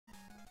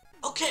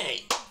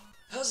Okay,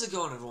 how's it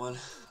going, everyone?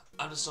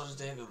 I'm Nostalgia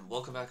Dave, and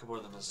welcome back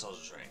aboard the Nostalgia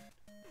Train.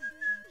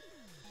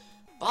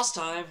 Boss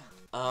time!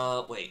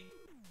 Wait.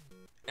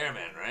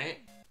 Airman, right?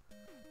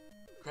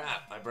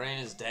 Crap, my brain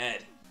is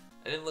dead.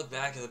 I didn't look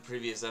back at the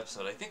previous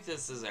episode. I think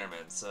this is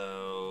Airman,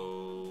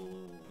 so...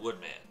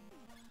 Woodman.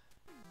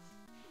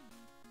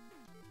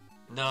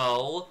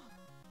 No.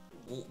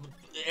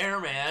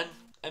 Airman.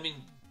 I mean...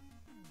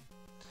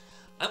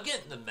 I'm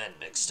getting the men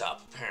mixed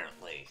up,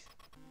 apparently.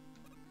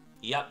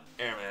 Yep,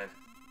 Airman.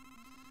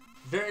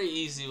 Very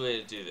easy way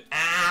to do that.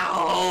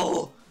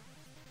 Ow!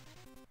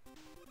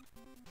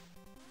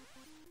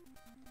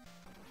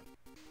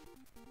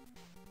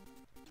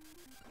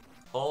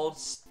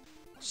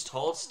 Just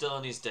hold still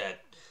and he's dead.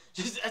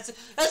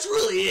 That's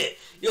really it.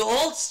 You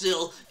hold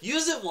still,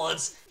 use it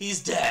once,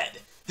 he's dead.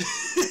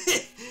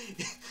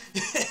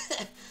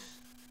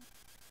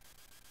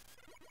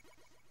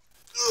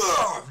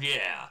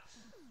 Yeah.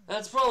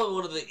 That's probably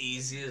one of the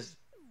easiest,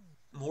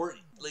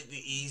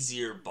 the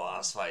easier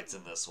boss fights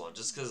in this one.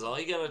 Just because all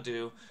you gotta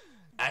do,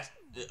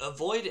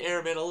 avoid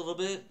Airman a little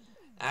bit,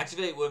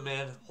 activate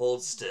Woodman,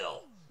 hold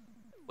still.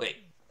 Wait,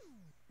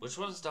 which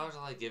one is Dr.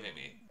 Light giving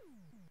me?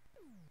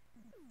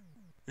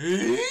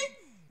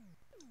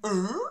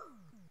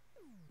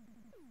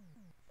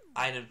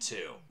 Item 2.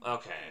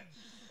 Okay.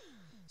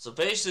 So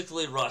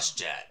basically Rush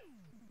Jet.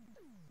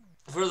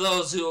 For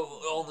those who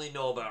only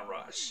know about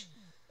Rush.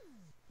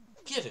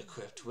 Get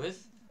equipped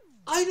with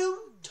Item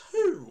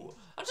 2.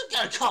 I'm just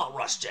gonna call it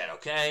Rush Jet,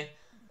 okay?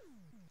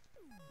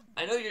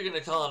 I know you're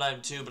gonna call it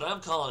Item 2, but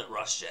I'm calling it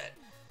Rush Jet.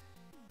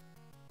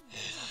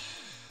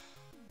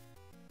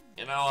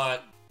 You know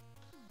what?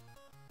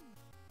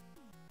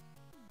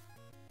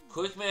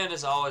 Quickman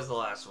is always the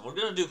last one. We're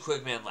gonna do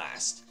Quickman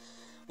last.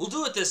 We'll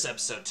do it this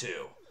episode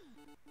too.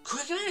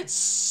 Quickman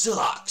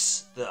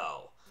sucks,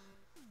 though.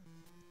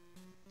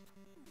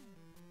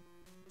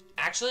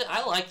 Actually,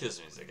 I like this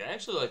music. I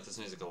actually like this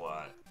music a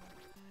lot.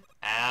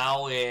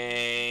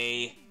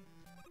 Owie.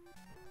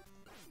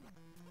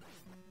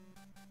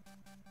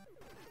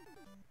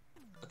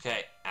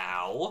 Okay,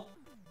 ow.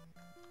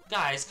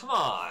 Guys, come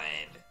on.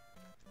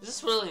 Is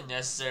this really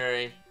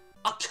necessary?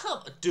 Oh, come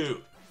on,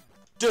 dude.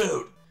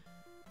 Dude.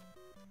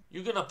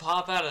 You gonna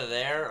pop out of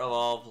there, of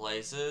all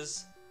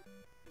places?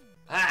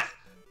 Ah!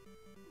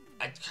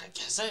 I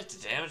guess I have to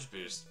damage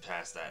boost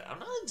past that. I'm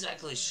not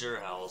exactly sure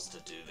how else to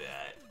do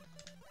that.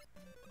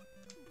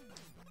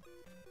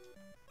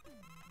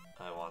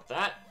 I want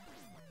that.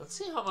 Let's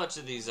see how much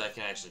of these I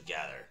can actually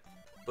gather.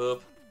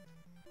 Boop.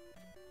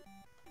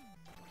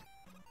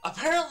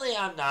 Apparently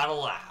I'm not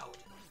allowed.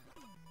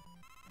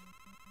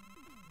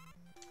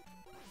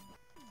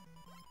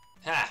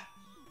 Ha!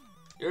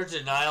 Your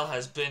denial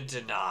has been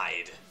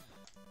denied.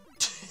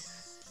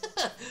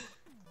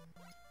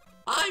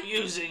 I'm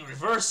using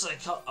reverse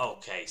psychology.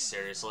 Okay,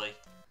 seriously?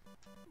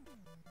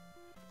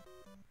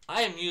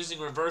 I am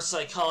using reverse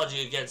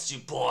psychology against you,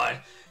 boy.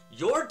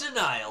 Your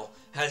denial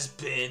has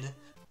been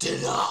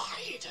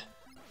denied.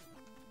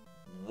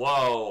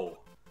 Whoa.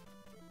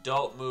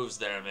 Dope moves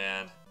there,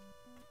 man.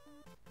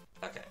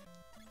 Okay.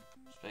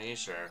 Just making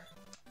sure.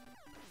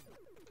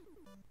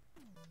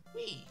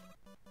 Wee.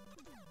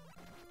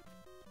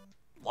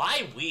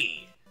 Why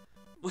we?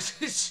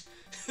 100%.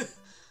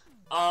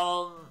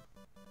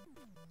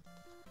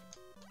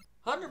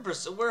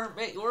 We're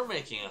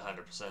making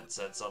 100%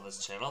 sense on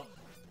this channel.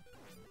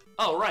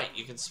 Oh right,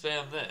 you can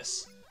spam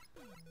this.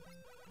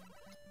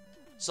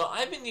 So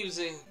I've been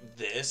using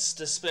this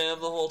to spam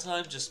the whole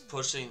time, just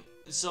pushing.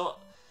 So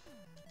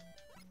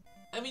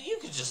I mean, you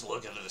could just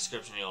look at the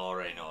description. You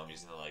already know I'm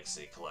using the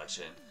Legacy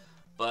Collection,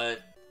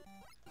 but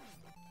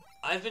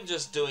I've been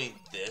just doing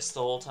this the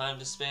whole time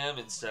to spam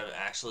instead of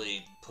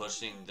actually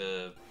pushing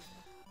the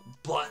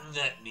button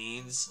that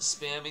means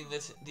spamming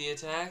the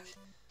attack.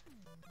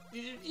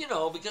 You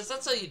know, because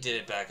that's how you did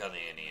it back on the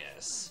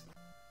NES.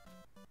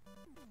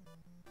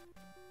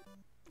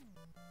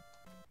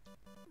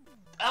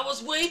 That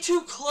was way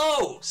too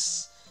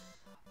close!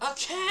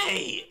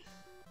 Okay!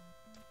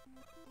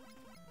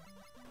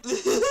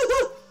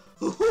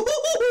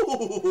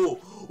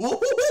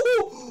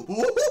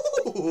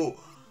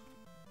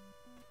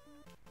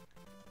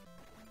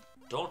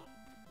 Don't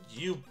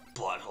you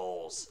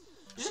buttholes.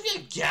 You're just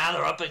gonna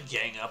gather up and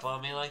gang up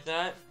on me like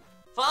that?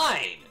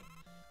 Fine!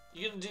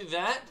 You gonna do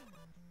that?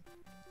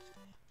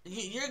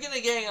 You're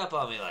gonna gang up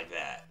on me like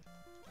that.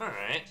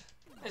 Alright.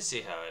 I see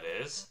how it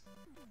is.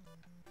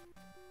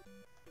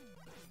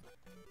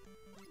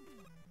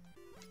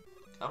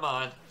 Come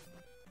on.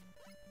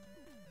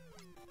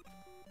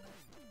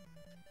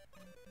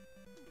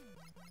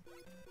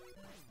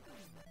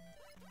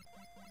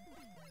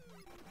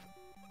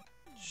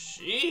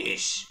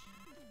 Sheesh.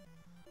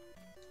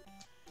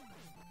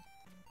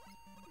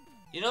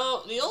 You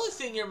know, the only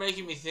thing you're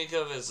making me think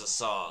of is a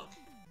song.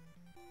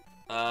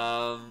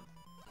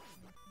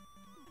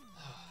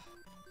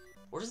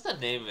 What is the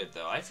name of it,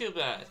 though? I feel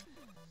bad.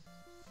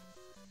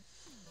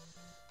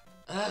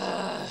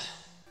 I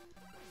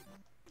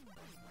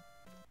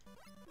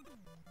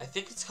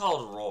think it's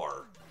called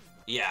Roar.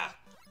 Yeah.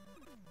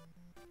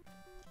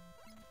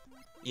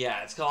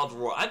 Yeah, it's called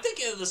Roar. I'm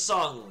thinking of the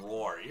song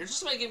Roar. You're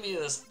just making me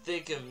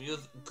think of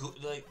music,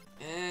 like,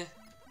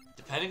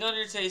 depending on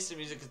your taste in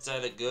music, it's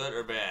either good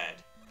or bad.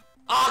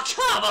 Oh,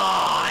 come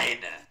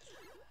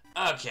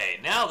on! Okay,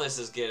 now this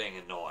is getting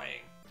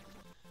annoying.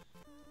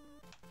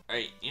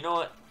 Alright, you know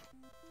what?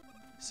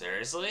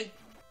 Seriously?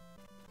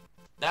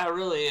 That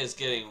really is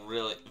getting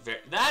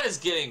that is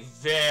getting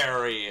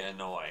very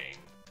annoying.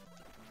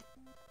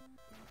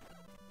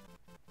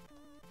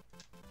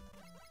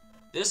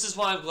 This is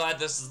why I'm glad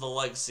this is the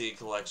Legacy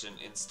Collection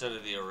instead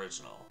of the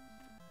original.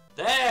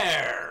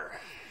 There!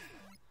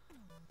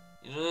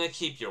 You know,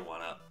 keep your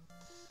one-up.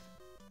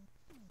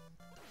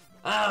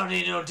 I don't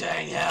need no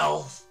dang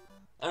health.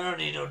 I don't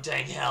need no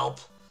dang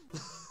help.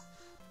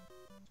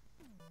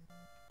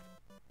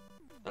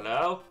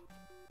 Hello?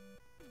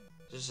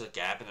 There's a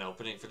gap in the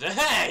opening for the—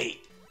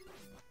 Hey!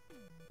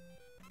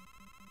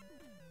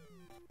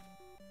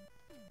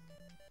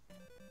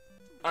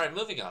 Alright,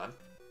 moving on.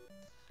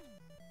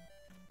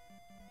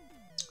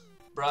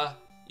 Bruh,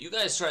 you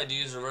guys tried to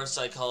use reverse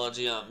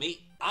psychology on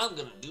me. I'm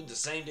gonna do the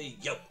same to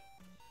you.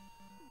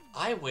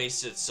 I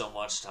wasted so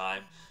much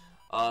time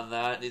on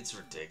that, it's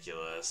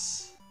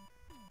ridiculous.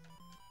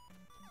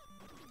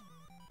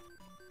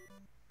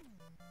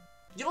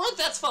 You know what?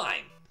 That's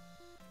fine.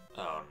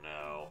 Oh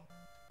no.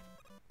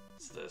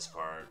 It's this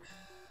part.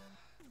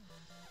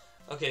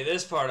 Okay,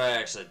 this part I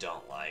actually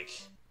don't like.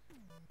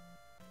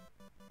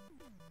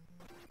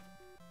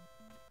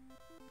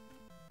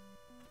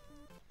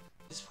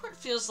 This part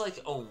feels like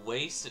a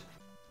waste.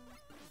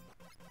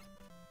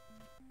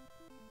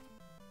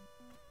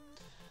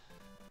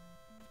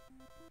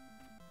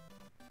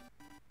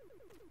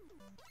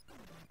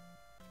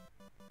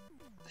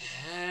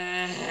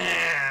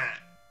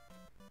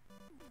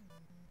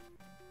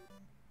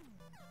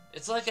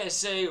 It's like I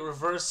say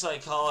reverse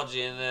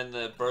psychology and then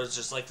the bird's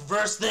just like,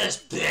 reverse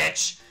this,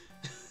 bitch!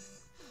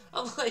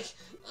 I'm like,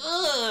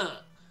 ugh!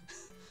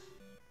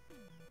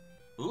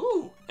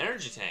 Ooh,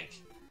 energy tank.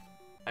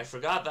 I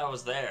forgot that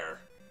was there.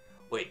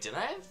 Wait, did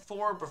I have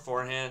 4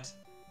 beforehand?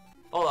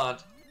 Hold on.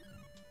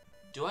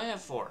 Do I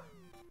have 4?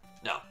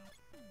 No.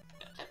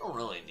 I don't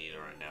really need it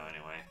right now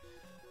anyway.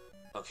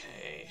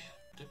 Okay.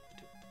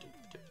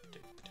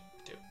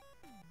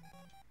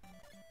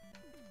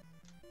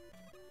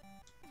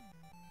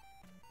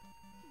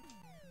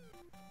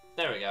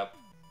 There we go.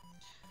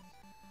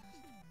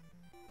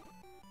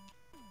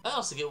 I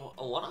also get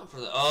a 1-up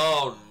for the—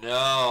 Oh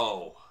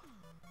no!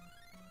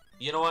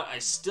 You know what? I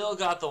still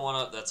got the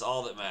 1-up. That's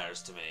all that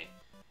matters to me.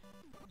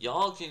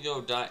 Y'all can go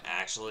die.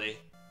 Actually.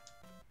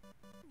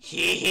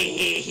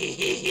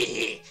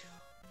 Wait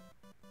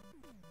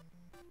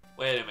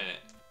a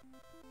minute.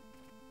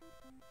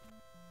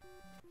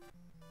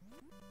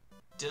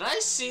 Did I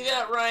see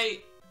that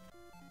right?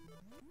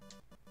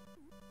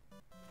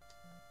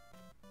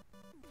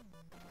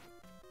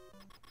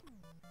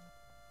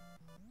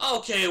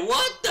 Okay,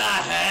 what the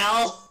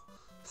hell?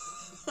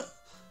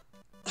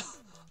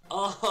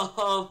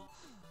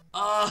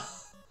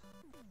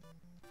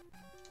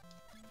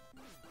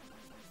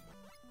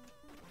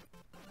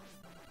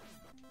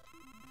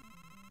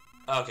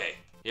 Okay,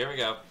 here we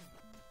go.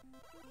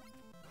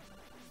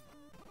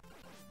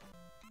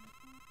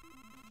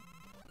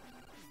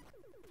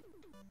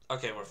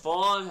 Okay, we're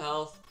full on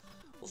health.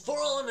 We're full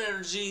on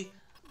energy.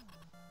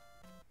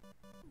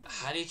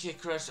 How do you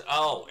kick Crush?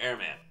 Oh,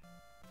 Airman.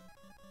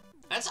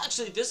 That's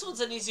actually, this one's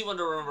an easy one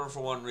to remember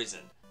for one reason.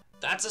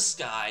 That's a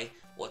sky.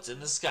 What's in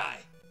the sky?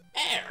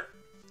 Air.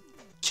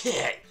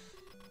 Kick.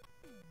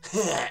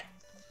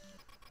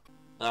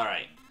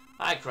 Alright.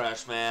 Hi,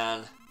 Crush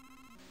Man.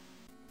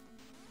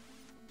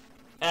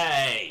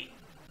 Hey.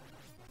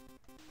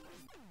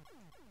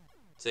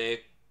 See?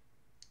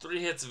 3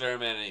 hits of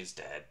Airman and he's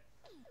dead.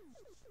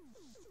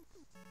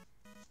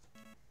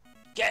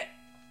 Get.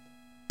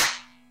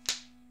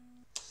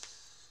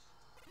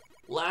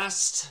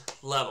 Last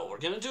level. We're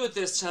gonna do it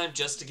this time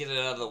just to get it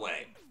out of the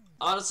way.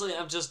 Honestly,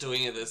 I'm just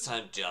doing it this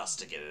time just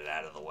to get it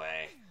out of the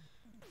way.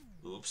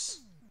 Oops.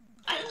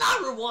 I did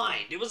not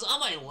rewind. It was on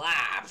my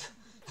lap.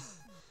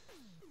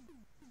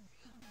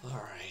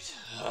 Alright.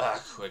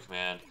 Quick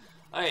Man.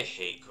 I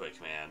hate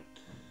Quick Man.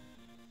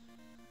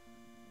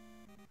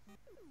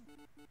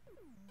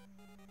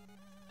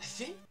 I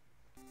think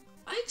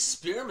I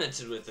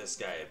experimented with this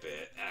guy a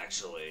bit,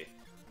 actually.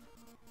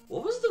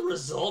 What was the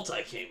result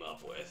I came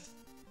up with?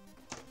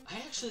 I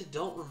actually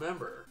don't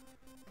remember.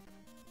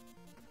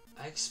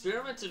 I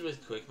experimented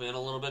with Quick Man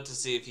a little bit to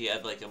see if he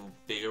had like a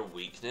bigger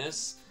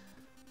weakness,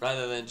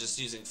 rather than just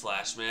using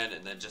Flash Man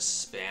and then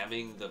just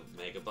spamming the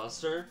Mega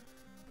Buster.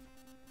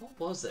 What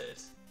was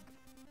it?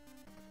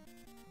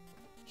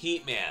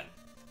 Heat Man.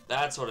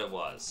 That's what it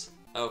was.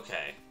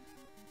 Okay.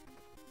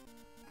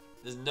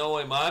 There's no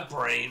way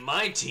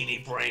my teeny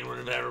brain would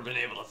have ever been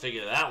able to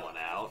figure that one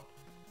out.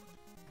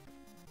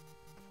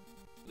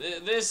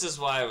 This is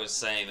why I was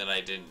saying that I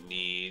didn't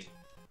need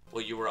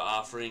what you were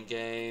offering,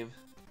 game.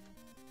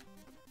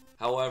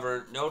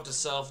 However, note to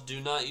self, do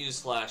not use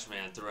Flash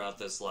Man throughout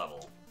this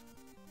level.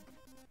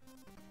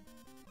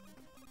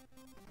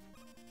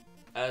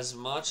 as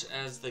much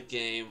as the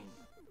game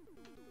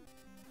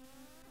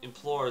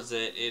implores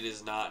it, it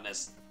is not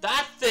necessary.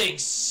 That thing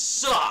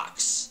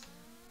sucks!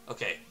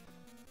 Okay.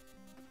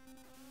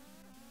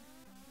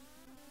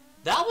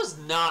 That was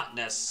not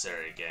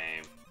necessary,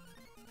 game.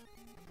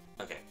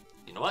 Okay,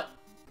 you know what?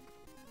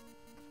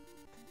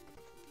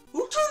 Who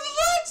turned the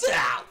lights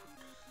out?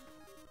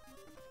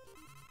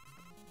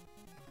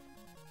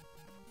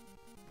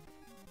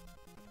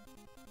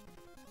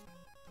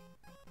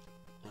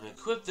 I'm gonna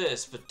equip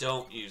this, but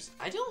don't use...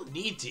 I don't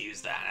need to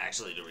use that,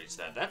 actually, to reach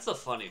that. That's the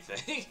funny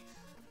thing.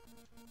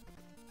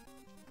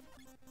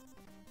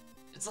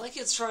 It's like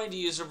it's trying to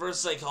use reverse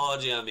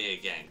psychology on me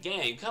again.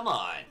 Game, come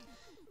on.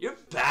 You're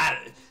bad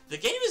at it. The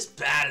game is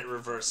bad at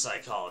reverse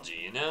psychology,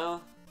 you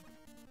know?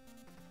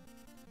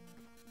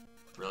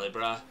 Really,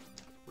 bruh?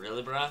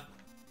 Really, bruh?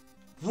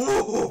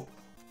 Whoa!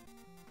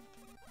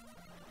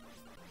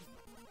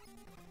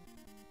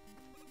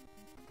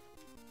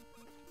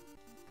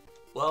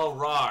 Well,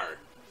 rar.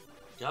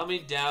 Got me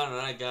down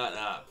and I got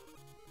up.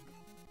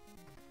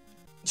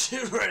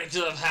 Too ready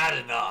because I've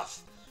had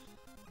enough.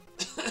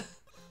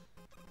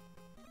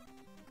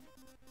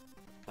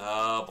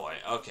 Oh boy.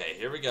 Okay,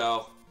 here we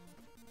go.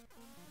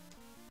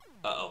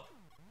 Uh-oh.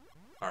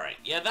 Alright,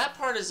 yeah, that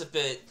part is a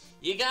bit...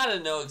 You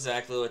gotta know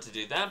exactly what to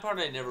do. That part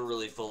I never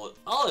really fully...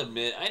 I'll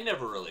admit, I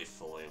never really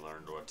fully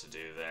learned what to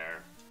do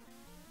there.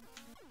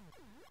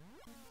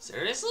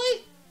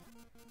 Seriously?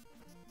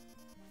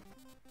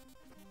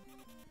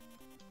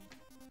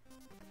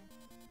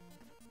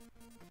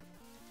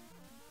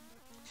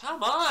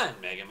 Come on,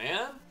 Mega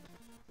Man.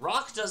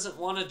 Rock doesn't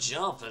want to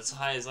jump as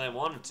high as I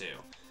wanted to.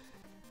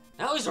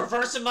 Now he's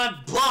reversing my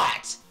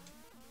butt!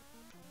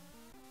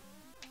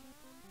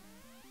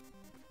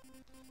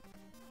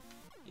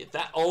 Get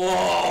that.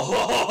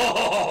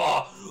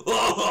 Oh!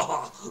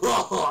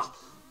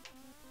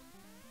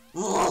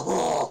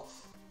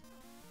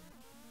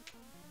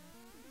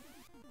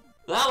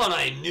 That one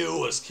I knew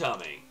was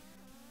coming.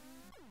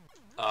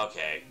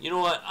 Okay, you know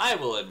what? I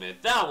will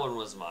admit, that one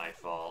was my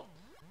fault.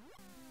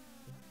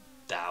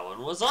 That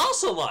one was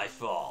also my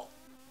fault.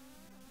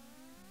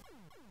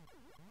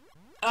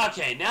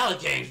 Okay, now the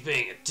game's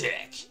being a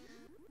dick.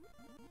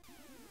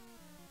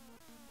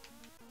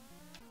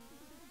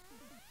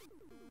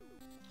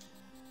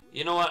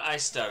 You know what? I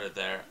stuttered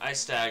there. I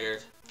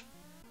staggered.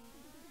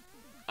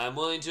 I'm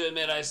willing to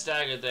admit I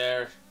staggered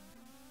there.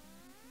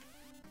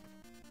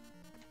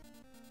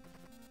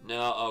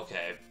 No,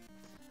 okay.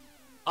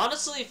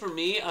 Honestly, for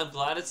me, I'm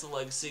glad it's a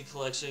Legacy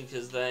Collection,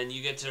 because then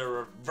you get to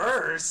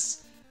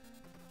reverse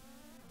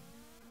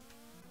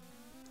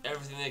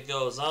everything that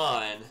goes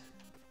on,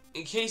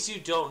 in case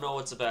you don't know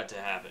what's about to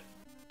happen.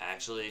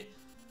 Actually,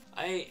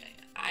 I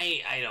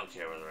don't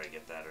care whether I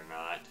get that or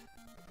not.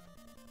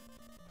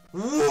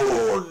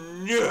 Whoa,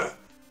 no.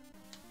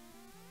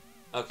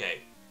 Okay.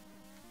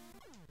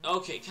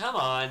 Okay, come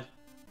on.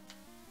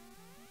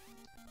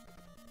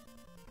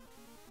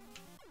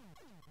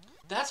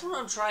 That's what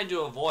I'm trying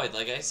to avoid.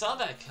 Like, I saw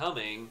that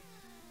coming.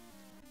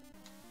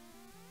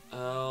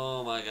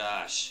 Oh my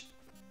gosh.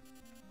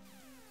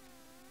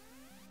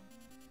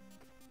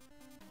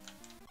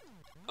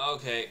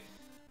 Okay.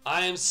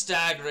 I am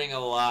staggering a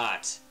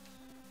lot.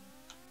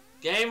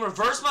 Game,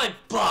 reverse my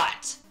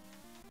butt!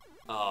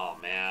 Oh,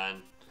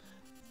 man.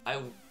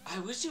 I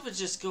wish it would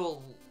just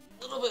go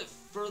a little bit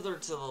further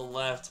to the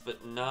left,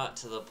 but not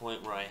to the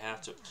point where I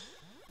have to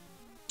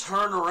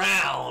turn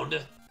around.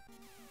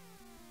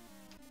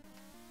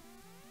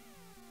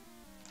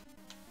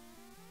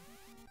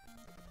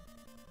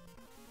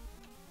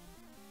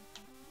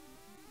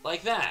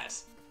 Like that.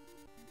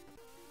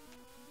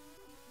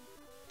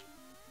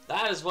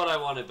 That is what I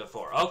wanted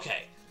before.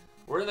 Okay,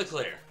 we're in the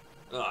clear.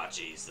 Oh,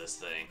 jeez, this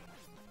thing.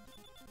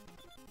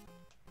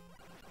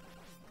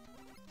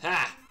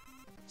 Ha!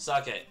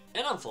 Suck it.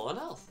 And I'm full of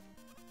health.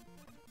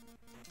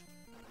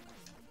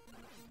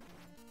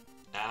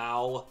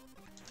 Ow.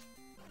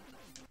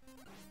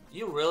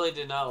 You really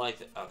did not like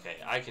that. Okay,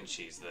 I can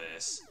cheese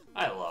this.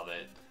 I love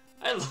it.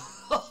 I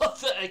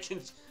love that I can...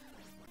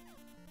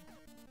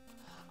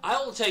 I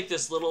will take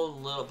this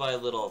little by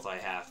little if I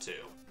have to.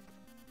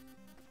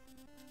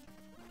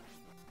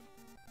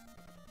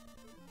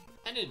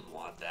 I didn't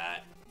want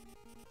that.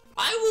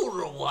 I will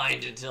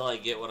rewind until I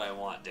get what I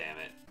want, damn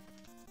it.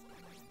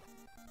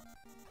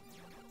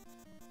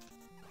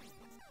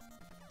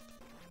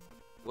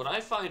 What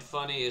I find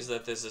funny is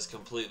that this is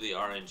completely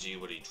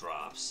RNG what he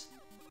drops.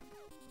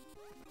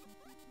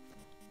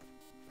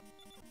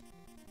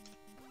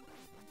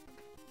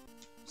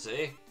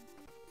 See?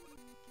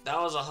 That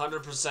was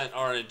 100%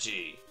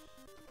 RNG.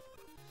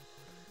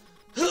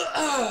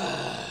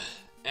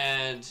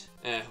 And,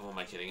 who am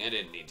I kidding? I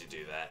didn't need to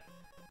do that.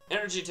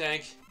 Energy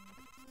tank.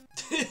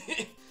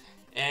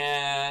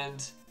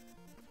 And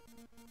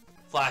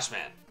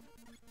Flashman.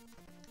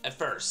 At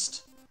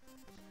first.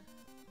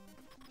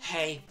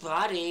 Hey,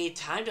 buddy,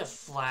 time to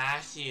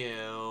flash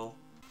you.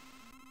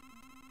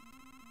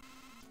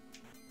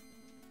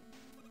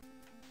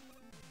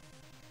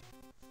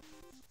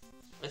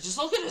 But just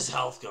look at his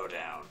health go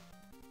down.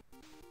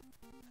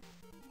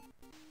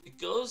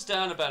 goes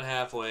down about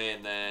halfway,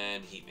 and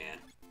then Heat Man.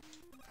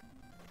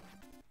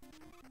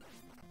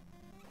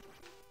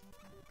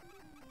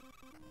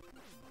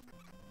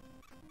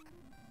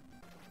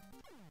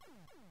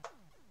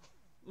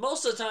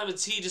 Most of the time,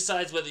 it's he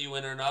decides whether you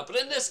win or not, but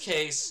in this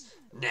case,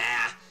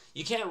 nah,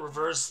 you can't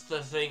reverse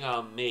the thing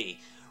on me.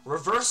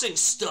 Reversing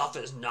stuff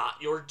is not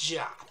your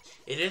job.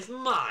 It is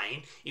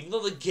mine, even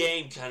though the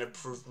game kind of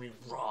proved me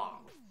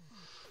wrong.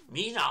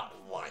 Me not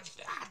like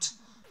that.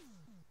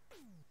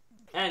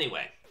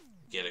 Anyway,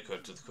 get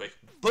equipped with a quick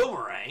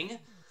boomerang,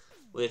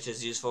 which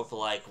is useful for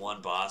like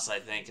one boss, I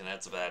think, and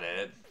that's about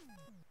it.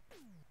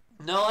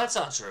 No, that's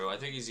not true. I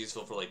think he's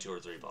useful for like 2 or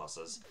 3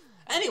 bosses.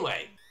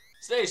 Anyway,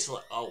 it's very slow.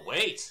 Oh,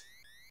 wait.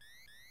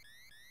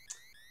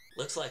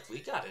 Looks like we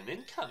got an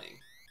incoming.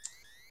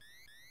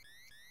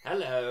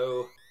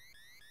 Hello.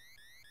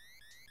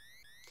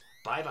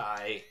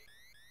 Bye-bye.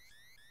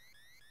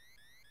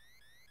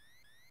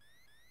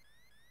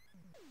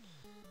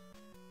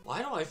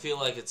 Why do I feel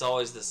like it's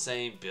always the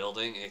same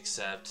building,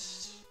 except...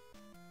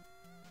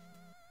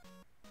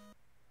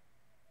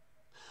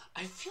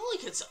 I feel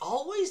like it's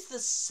always the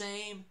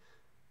same...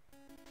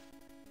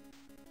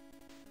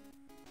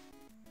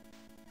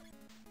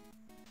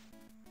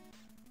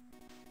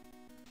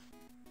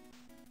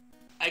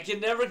 I can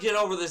never get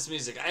over this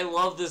music. I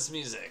love this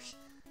music.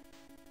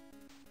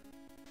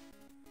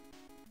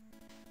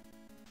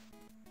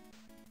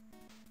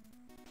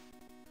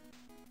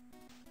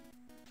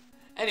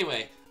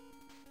 Anyway,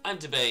 I'm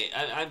delaying.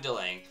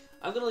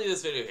 I'm gonna leave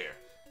this video here.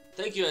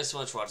 Thank you guys so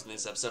much for watching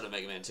this episode of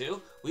Mega Man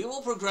 2. We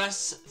will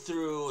progress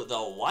through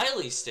the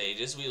Wily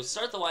stages. We will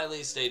start the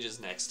Wily stages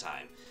next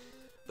time.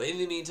 But in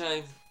the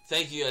meantime,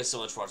 thank you guys so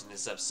much for watching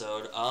this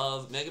episode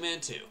of Mega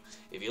Man 2.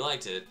 If you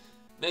liked it,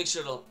 make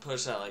sure to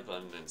push that like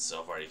button, and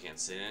so far you can't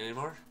see it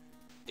anymore.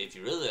 If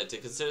you really liked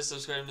it, consider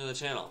subscribing to the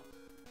channel.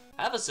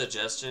 Have a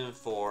suggestion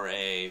for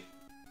a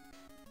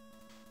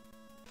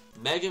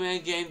Mega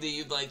Man game that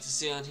you'd like to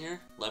see on here?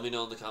 Let me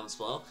know in the comments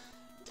below.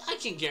 I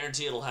can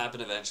guarantee it'll happen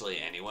eventually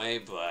anyway,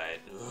 but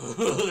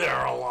there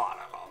are a lot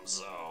of them,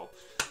 so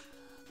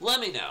let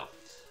me know.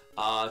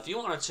 If you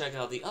want to check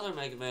out the other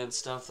Mega Man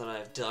stuff that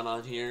I've done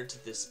on here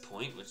to this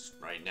point, which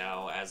right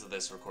now, as of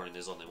this recording,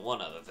 there's only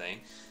one other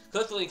thing,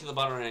 click the link in the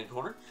bottom right hand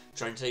corner,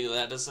 trying to take you to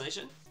that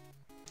destination.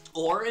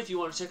 Or if you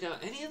want to check out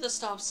any of the other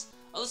stops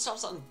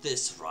on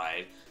this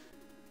ride,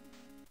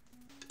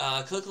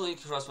 click the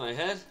link across my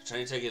head,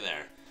 trying to take you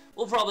there.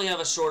 We'll probably have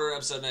a shorter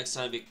episode next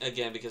time,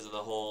 again, because of the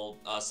whole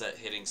set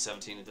hitting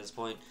 17 at this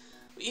point.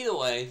 But either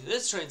way,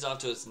 this train's off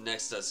to its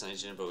next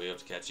destination, but we hope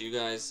to catch you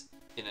guys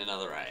in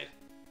another ride.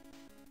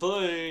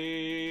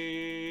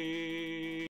 Bye!